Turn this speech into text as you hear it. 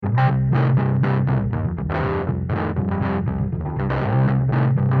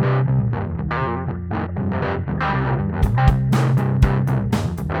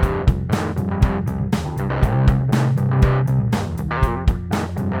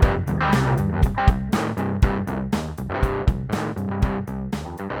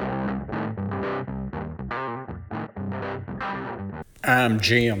I'm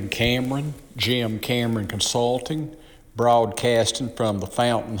Jim Cameron, Jim Cameron Consulting, broadcasting from the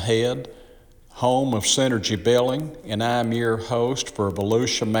Fountainhead, home of Synergy Billing, and I'm your host for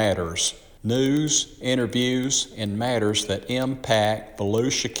Volusia Matters, news, interviews, and matters that impact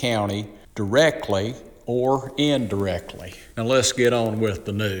Volusia County directly or indirectly. Now let's get on with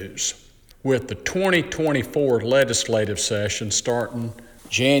the news. With the 2024 legislative session starting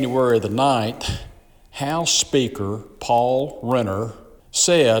January the 9th, House Speaker Paul Renner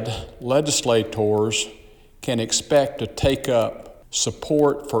said legislators can expect to take up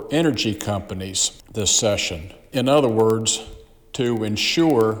support for energy companies this session. In other words, to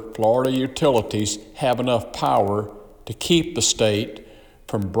ensure Florida utilities have enough power to keep the state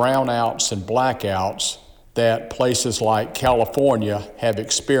from brownouts and blackouts that places like California have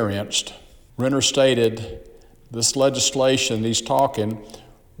experienced. Renner stated this legislation he's talking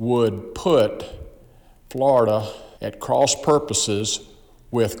would put Florida at cross purposes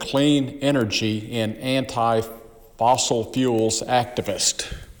with clean energy and anti-fossil fuels activists.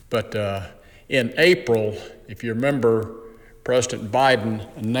 But in April, if you remember, President Biden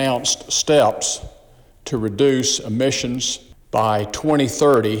announced steps to reduce emissions by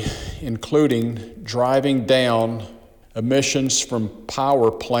 2030, including driving down emissions from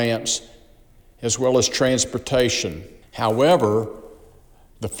power plants as well as transportation. However,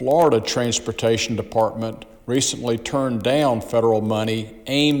 the Florida Transportation Department recently turned down federal money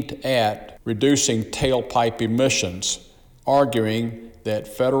aimed at reducing tailpipe emissions, arguing that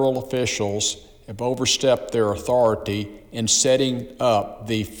federal officials have overstepped their authority in setting up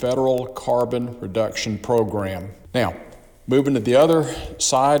the federal carbon reduction program. Now, moving to the other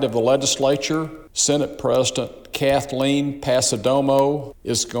side of the legislature, Senate President Kathleen Passidomo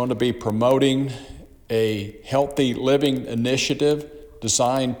is going to be promoting a healthy living initiative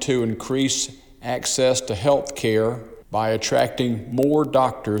designed to increase access to health care by attracting more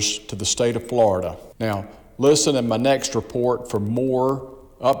doctors to the state of Florida. Now, listen in my next report for more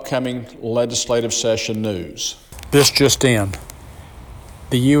upcoming legislative session news. This just in.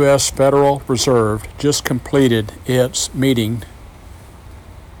 The U.S. Federal Reserve just completed its meeting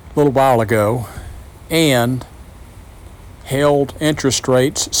a little while ago and held interest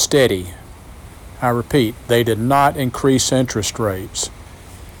rates steady. I repeat, they did not increase interest rates.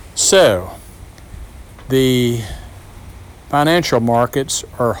 So, the financial markets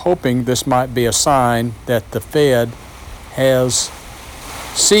are hoping this might be a sign that the Fed has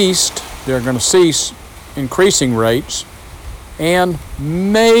ceased, they're going to cease increasing rates and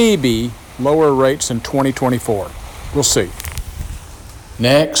maybe lower rates in 2024. We'll see.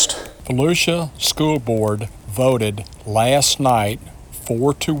 Next, Volusia School Board voted last night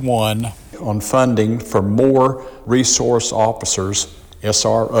 4-1 on funding for more resource officers,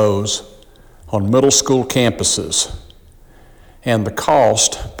 SROs, on middle school campuses. And the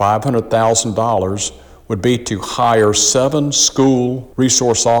cost, $500,000, would be to hire 7 school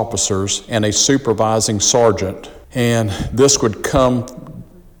resource officers and a supervising sergeant. And this would come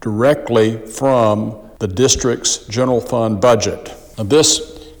directly from the district's general fund budget. Now,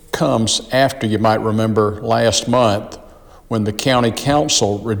 this comes after, you might remember, last month when the county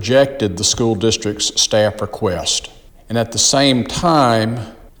council rejected the school district's staff request. And at the same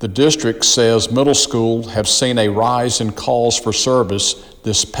time, the district says middle school have seen a rise in calls for service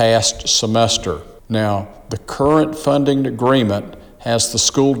this past semester. Now, the current funding agreement has the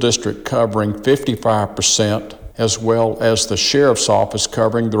school district covering 55%, as well as the sheriff's office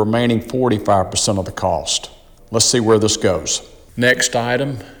covering the remaining 45% of the cost. Let's see where this goes. Next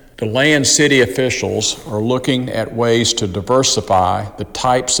item. DeLand city officials are looking at ways to diversify the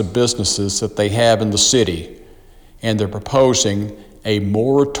types of businesses that they have in the city, and they're proposing a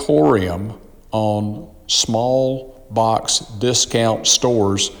moratorium on small box discount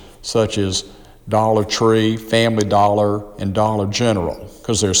stores such as Dollar Tree, Family Dollar, and Dollar General,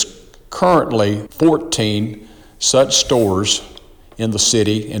 because there's currently 14 such stores in the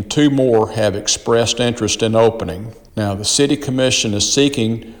city, and 2 more have expressed interest in opening. Now, the City Commission is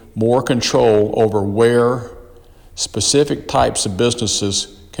seeking more control over where specific types of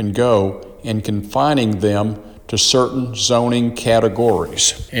businesses can go and confining them to certain zoning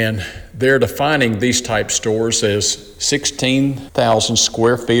categories. And they're defining these type stores as 16,000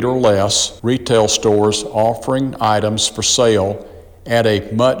 square feet or less retail stores offering items for sale at a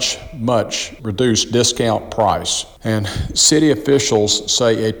much reduced discount price. And city officials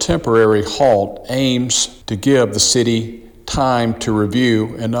say a temporary halt aims to give the city time to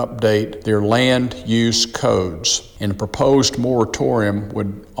review and update their land use codes. And a proposed moratorium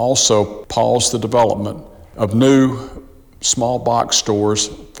would also pause the development of new small box stores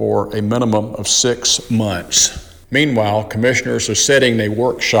for a minimum of 6 months. Meanwhile, commissioners are setting a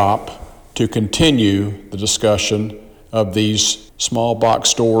workshop to continue the discussion of these small box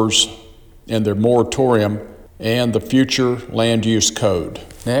stores and their moratorium and the future land use code.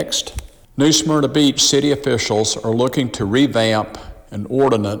 Next, New Smyrna Beach city officials are looking to revamp an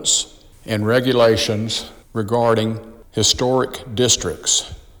ordinance and regulations regarding historic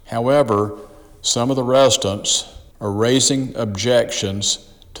districts. However, some of the residents are raising objections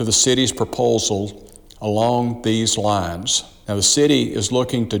to the city's proposal along these lines. Now, the city is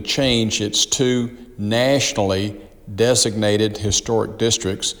looking to change its two nationally designated historic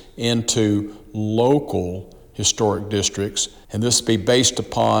districts into local historic districts, and this be based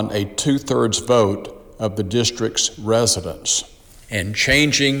upon a 2/3 vote of the district's residents. And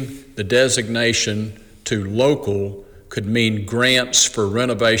changing the designation to local could mean grants for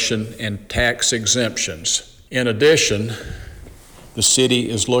renovation and tax exemptions. In addition, the city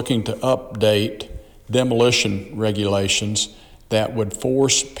is looking to update demolition regulations that would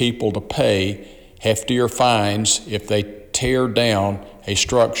force people to pay heftier fines if they tear down a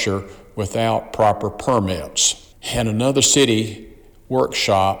structure without proper permits. And another city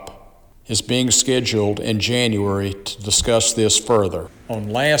workshop is being scheduled in January to discuss this further. On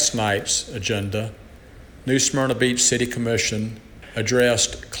last night's agenda, New Smyrna Beach City Commission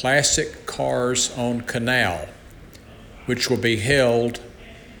addressed Classic Cars on Canal, which will be held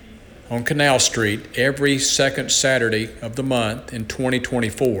on Canal Street every second Saturday of the month in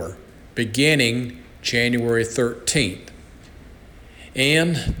 2024, beginning January 13th.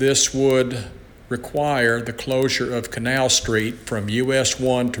 And this would require the closure of Canal Street from US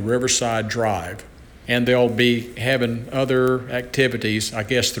 1 to Riverside Drive. And they'll be having other activities, I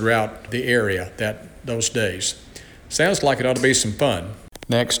guess, throughout the area those days. Sounds like it ought to be some fun.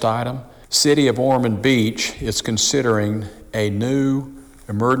 Next item, City of Ormond Beach is considering a new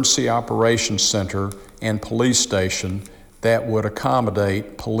emergency operations center and police station that would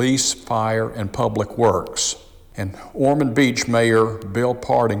accommodate police, fire, and public works. And Ormond Beach Mayor Bill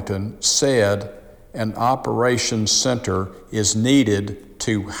Partington said an operations center is needed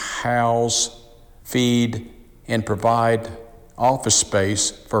to house, feed, and provide office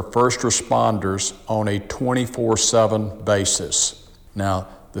space for first responders on a 24/7 basis. Now,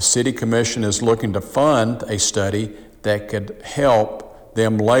 the City Commission is looking to fund a study that could help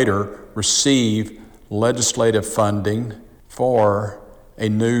them later receive legislative funding for a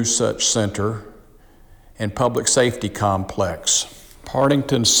new such center and public safety complex.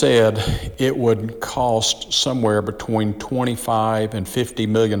 Partington said it would cost somewhere between $25 and $50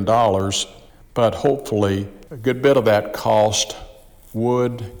 million, but hopefully a good bit of that cost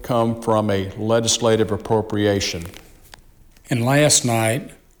would come from a legislative appropriation. And last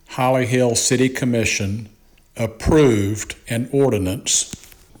night, Holly Hill City Commission approved an ordinance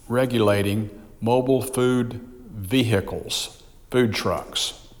regulating mobile food vehicles, food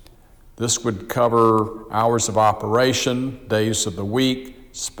trucks. This would cover hours of operation, days of the week,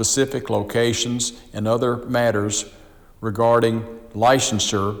 specific locations, and other matters regarding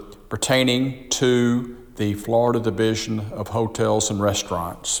licensure pertaining to the Florida Division of Hotels and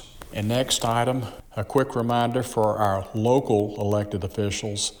Restaurants. And next item, a quick reminder for our local elected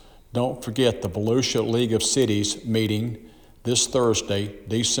officials. Don't forget the Volusia League of Cities meeting this Thursday,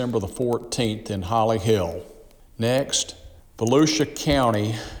 December the 14th in Holly Hill. Next, Volusia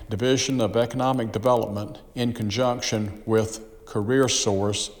County Division of Economic Development, in conjunction with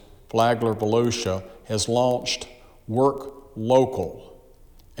CareerSource, Flagler Volusia, has launched Work Local,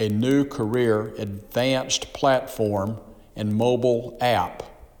 a new career advanced platform and mobile app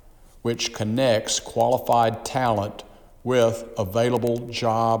which connects qualified talent with available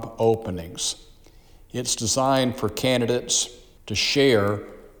job openings. It's designed for candidates to share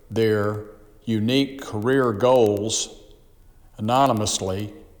their unique career goals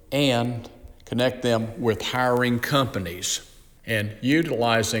anonymously and connect them with hiring companies. And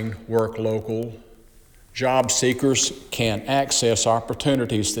utilizing Work Local, job seekers can access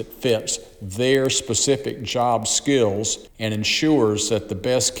opportunities that fits their specific job skills and ensures that the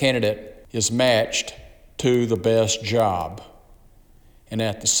best candidate is matched to the best job. And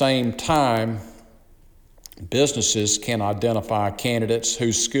at the same time, businesses can identify candidates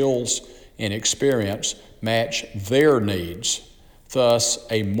whose skills and experience match their needs, thus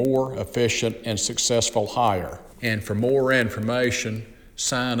a more efficient and successful hire. And for more information,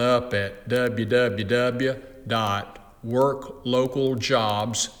 sign up at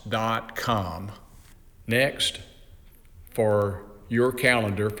www.worklocaljobs.com. Next, for your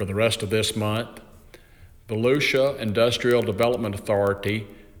calendar for the rest of this month, Volusia Industrial Development Authority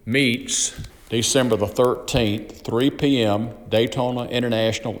meets December the 13th, 3 p.m., Daytona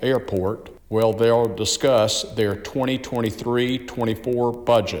International Airport. Well, they'll discuss their 2023-24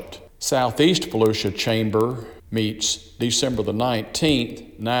 budget. Southeast Volusia Chamber meets December the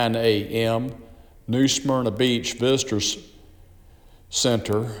 19th, 9 a.m., New Smyrna Beach Visitors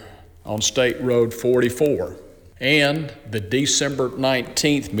Center on State Road 44. And the December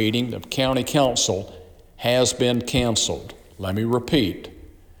 19th meeting of County Council has been canceled. Let me repeat.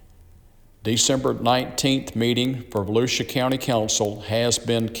 December 19th meeting for Volusia County Council has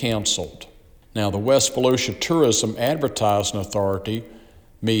been canceled. Now, the West Volusia Tourism Advertising Authority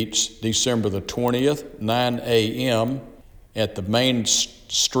meets December the 20th, 9 a.m. at the Main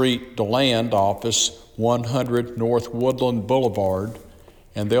Street DeLand office, 100 North Woodland Boulevard,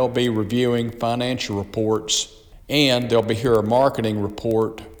 and they'll be reviewing financial reports, and they'll be hearing a marketing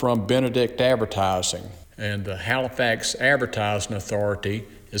report from Benedict Advertising. And the Halifax Advertising Authority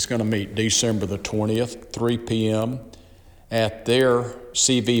is going to meet December the 20th, 3 p.m. at their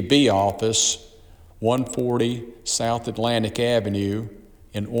CVB office, 140 South Atlantic Avenue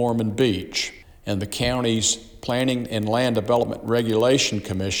in Ormond Beach. And the county's Planning and Land Development Regulation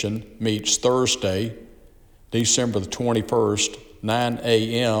Commission meets Thursday, December the 21st, 9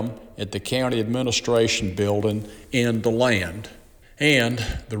 a.m. at the County Administration Building in DeLand. And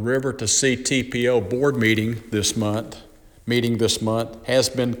the River to Sea TPO board meeting this month has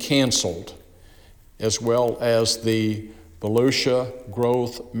been canceled, as well as the Volusia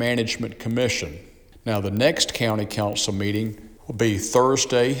Growth Management Commission. Now, the next county council meeting will be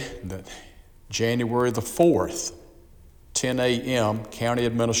Thursday, January the 4th, 10 a.m., County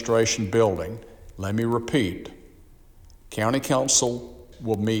Administration Building. Let me repeat. County Council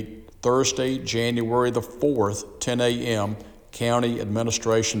will meet Thursday, January the 4th, 10 a.m., County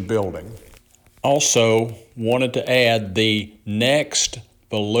Administration Building. Also, wanted to add the next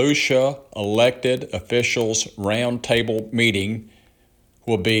Volusia Elected Officials Roundtable meeting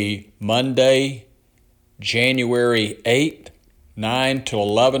will be Monday, January 8th, 9 to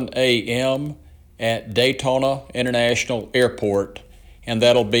 11 a.m. at Daytona International Airport, and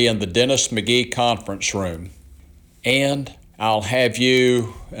that'll be in the Dennis McGee Conference Room. And I'll have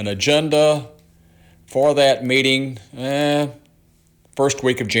you an agenda for that meeting first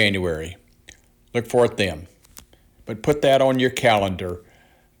week of January. Look for it then. But put that on your calendar.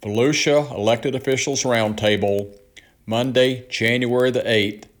 Volusia Elected Officials Roundtable, Monday, January the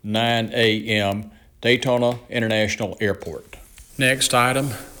 8th, 9 a.m., Daytona International Airport. Next item.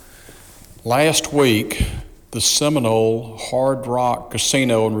 Last week, the Seminole Hard Rock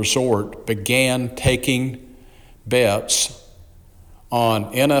Casino and Resort began taking bets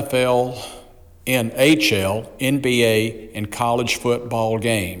on NFL, NHL, NBA, and college football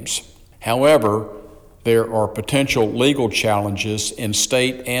games. However, there are potential legal challenges in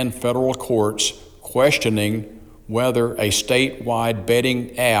state and federal courts questioning whether a statewide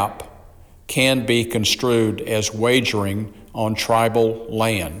betting app can be construed as wagering on tribal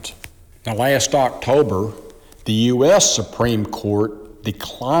land. Now, last October, the U.S. Supreme Court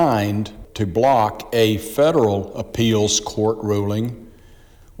declined to block a federal appeals court ruling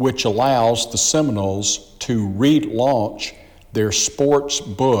which allows the Seminoles to relaunch their sports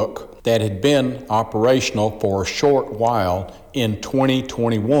book that had been operational for a short while in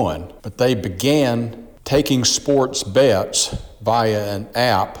 2021. But they began taking sports bets via an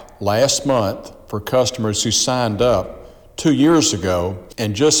app last month for customers who signed up 2 years ago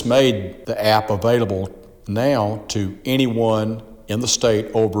and just made the app available now to anyone in the state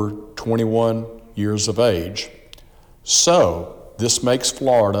over 21 years of age. So this makes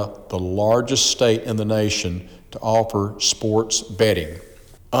Florida the largest state in the nation to offer sports betting.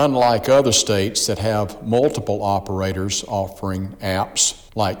 Unlike other states that have multiple operators offering apps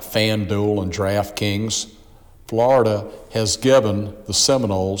like FanDuel and DraftKings, Florida has given the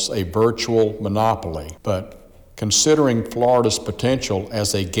Seminoles a virtual monopoly. But considering Florida's potential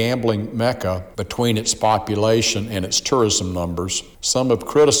as a gambling mecca between its population and its tourism numbers, some have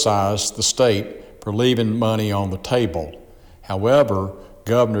criticized the state for leaving money on the table. However,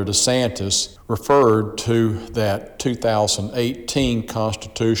 Governor DeSantis referred to that 2018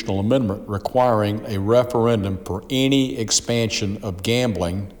 constitutional amendment requiring a referendum for any expansion of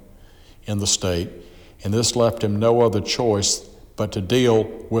gambling in the state, and this left him no other choice but to deal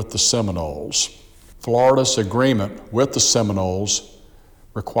with the Seminoles. Florida's agreement with the Seminoles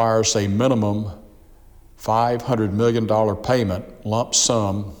requires a minimum $500 million payment lump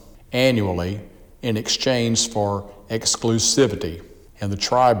sum annually in exchange for exclusivity. And the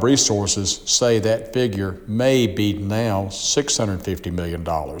tribe resources say that figure may be now $650 million.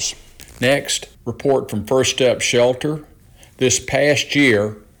 Next, report from First Step Shelter. This past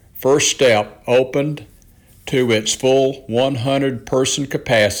year, First Step opened to its full 100-person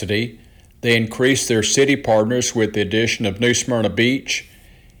capacity They increased their city partners with the addition of New Smyrna Beach,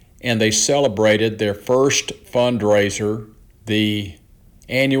 and they celebrated their first fundraiser, the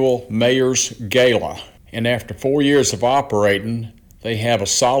annual Mayor's Gala. And after 4 years of operating, they have a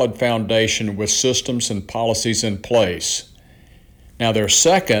solid foundation with systems and policies in place. Now, their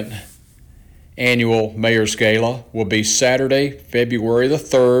second annual Mayor's Gala will be Saturday, February the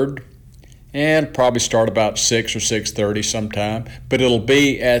 3rd, and probably start about 6 or 6:30 sometime, but it'll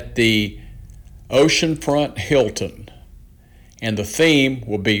be at the Oceanfront Hilton, and the theme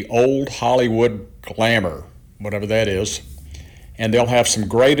will be Old Hollywood Glamour, whatever that is, and they'll have some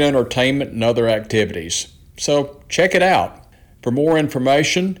great entertainment and other activities. So check it out. For more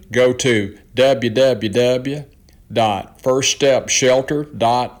information, go to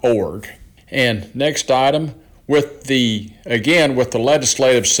www.firststepshelter.org. And next item, with the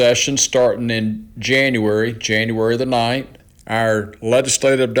legislative session starting in January the 9th, our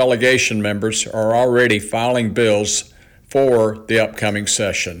legislative delegation members are already filing bills for the upcoming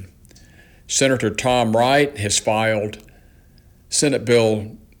session. Senator Tom Wright has filed Senate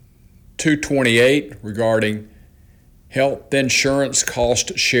Bill 228 regarding health insurance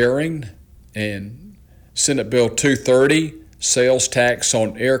cost sharing, and Senate Bill 230, sales tax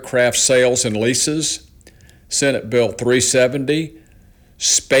on aircraft sales and leases, Senate Bill 370,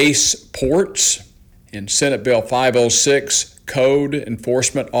 space ports, and Senate Bill 506, code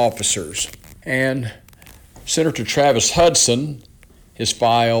enforcement officers. And Senator Travis Hudson has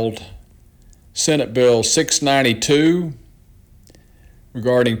filed Senate Bill 692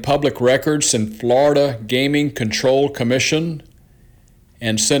 regarding public records and Florida Gaming Control Commission,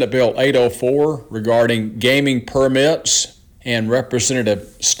 and Senate Bill 804 regarding gaming permits, and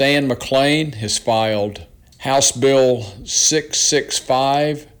Representative Stan McLean has filed House Bill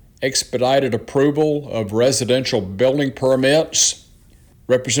 665, expedited approval of residential building permits.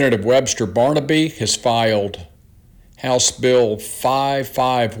 Representative Webster Barnaby has filed House Bill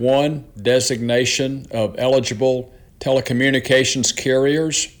 551, designation of eligible telecommunications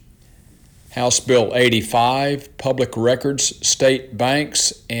carriers, House Bill 85, public records, state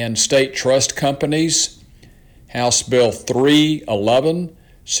banks, and state trust companies, House Bill 311,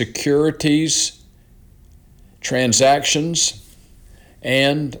 securities transactions,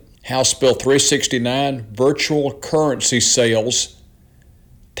 and House Bill 369, virtual currency sales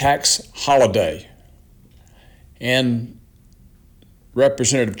tax holiday. And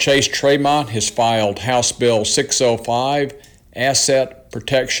Representative Chase Tremont has filed House Bill 605, asset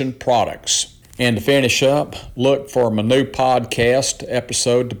protection products. And to finish up, look for my new podcast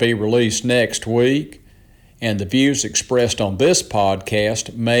episode to be released next week. And the views expressed on this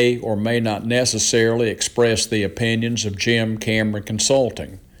podcast may or may not necessarily express the opinions of Jim Cameron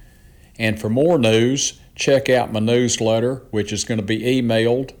Consulting. And for more news, check out my newsletter, which is going to be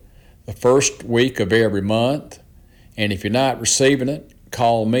emailed the first week of every month. And if you're not receiving it,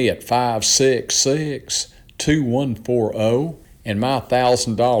 call me at 566-2140, and my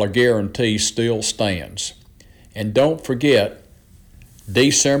 $1,000 guarantee still stands. And don't forget,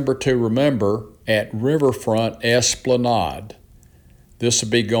 December to remember at Riverfront Esplanade. This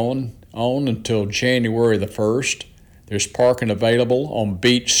will be going on until January the 1st. There's parking available on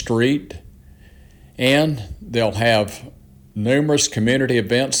Beach Street, and they'll have numerous community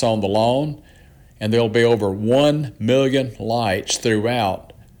events on the lawn, and there'll be over 1 million lights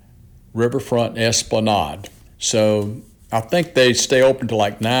throughout Riverfront Esplanade. So I think they stay open till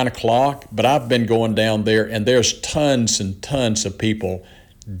like 9 o'clock, but I've been going down there, and there's tons and tons of people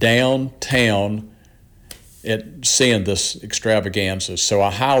downtown at seeing this extravaganza. So I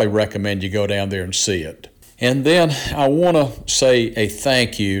highly recommend you go down there and see it. And then I want to say a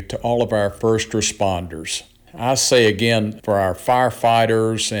thank you to all of our first responders. I say again, for our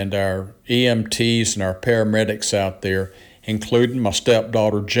firefighters and our EMTs and our paramedics out there, including my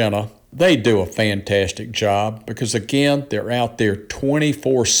stepdaughter Jenna, they do a fantastic job because, again, they're out there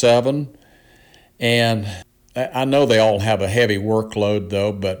 24/7. And I know they all have a heavy workload,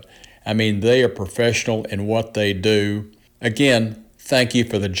 though, but, I mean, they are professional in what they do. Again, thank you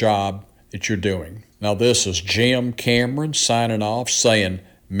for the job that you're doing. Now, this is Jim Cameron signing off, saying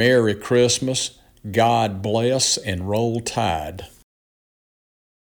Merry Christmas, God bless, and roll tide.